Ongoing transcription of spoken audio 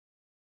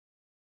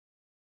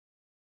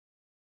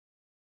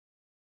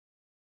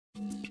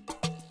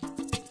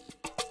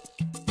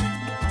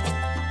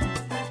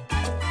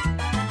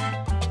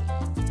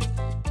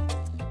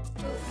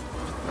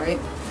right?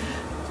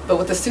 But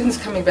what the students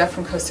coming back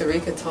from Costa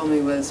Rica told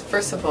me was,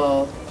 first of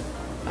all,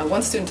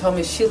 one student told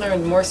me she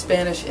learned more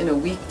Spanish in a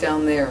week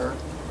down there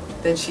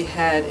than she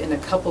had in a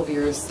couple of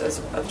years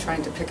of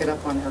trying to pick it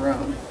up on her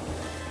own.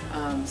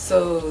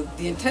 So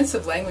the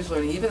intensive language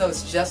learning, even though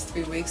it's just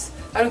 3 weeks,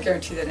 I don't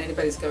guarantee that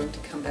anybody's going to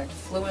come back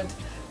fluent,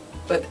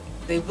 but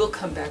they will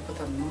come back with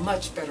a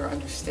much better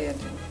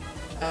understanding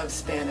of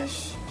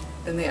Spanish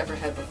than they ever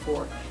had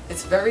before.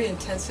 It's very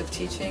intensive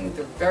teaching,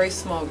 they're very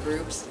small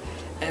groups,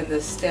 and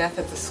the staff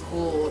at the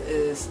school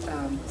is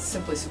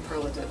simply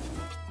superlative.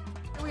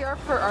 Here we are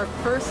for our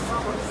first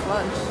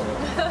lunch.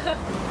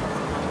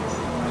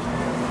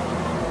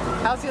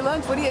 How's your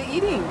lunch? What are you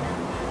eating?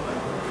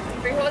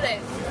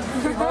 Frijoles.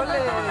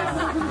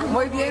 Frijoles.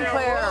 Muy bien,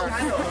 Claire.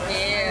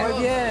 Muy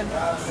bien.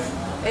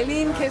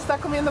 Eileen, ¿qué está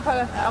comiendo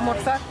para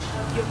almorzar?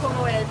 Yo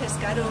como el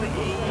pescado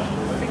y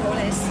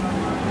frijoles.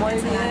 Muy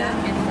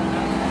bien.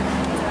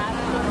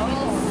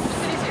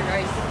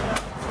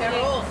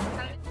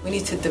 We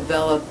need to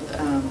develop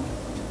a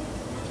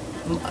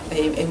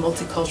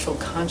multicultural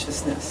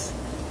consciousness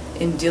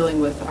in dealing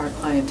with our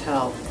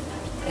clientele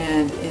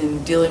and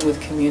in dealing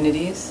with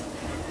communities.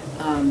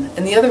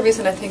 And the other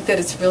reason I think that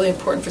it's really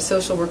important for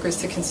social workers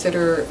to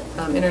consider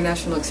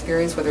international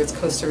experience, whether it's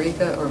Costa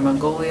Rica or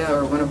Mongolia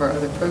or one of our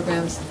other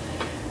programs,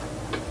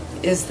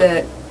 is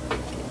that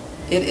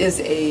it is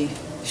a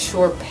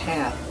sure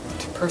path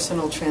to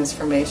personal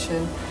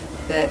transformation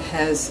that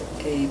has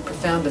a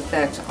profound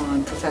effect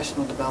on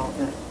professional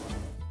development.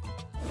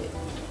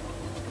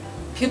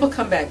 People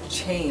come back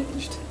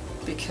changed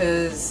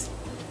because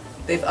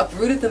they've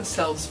uprooted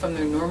themselves from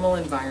their normal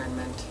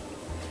environment,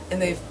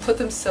 and they've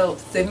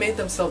made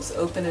themselves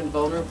open and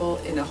vulnerable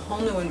in a whole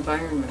new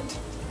environment.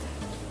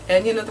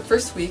 And you know, the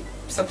first week,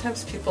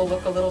 sometimes people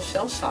look a little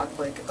shell-shocked,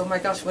 like, oh my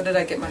gosh, what did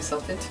I get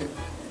myself into?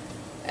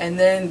 And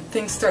then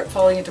things start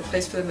falling into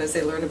place for them as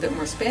they learn a bit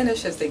more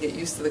Spanish, as they get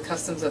used to the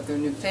customs of their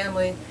new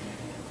family,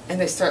 and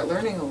they start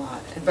learning a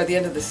lot. And by the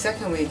end of the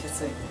second week,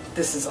 it's like,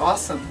 this is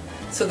awesome.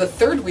 So the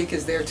third week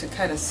is there to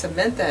kind of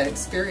cement that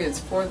experience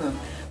for them.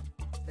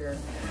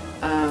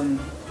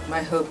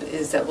 My hope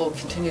is that we'll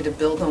continue to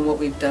build on what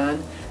we've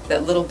done,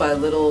 that little by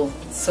little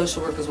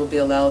social workers will be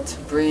allowed to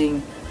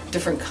bring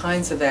different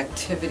kinds of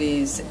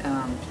activities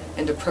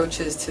and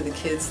approaches to the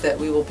kids that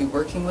we will be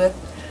working with.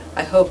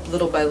 I hope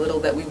little by little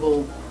that we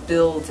will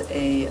build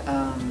a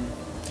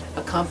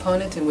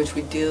component in which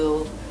we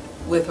deal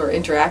with or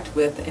interact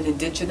with an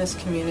indigenous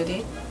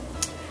community,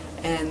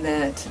 and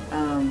that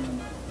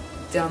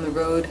down the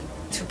road,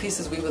 two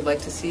pieces we would like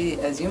to see,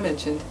 as you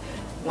mentioned.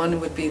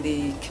 One would be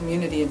the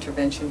community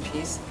intervention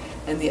piece,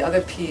 and the other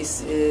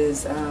piece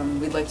is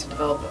we'd like to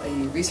develop a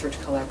research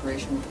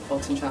collaboration with the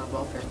Folks in Child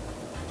Welfare.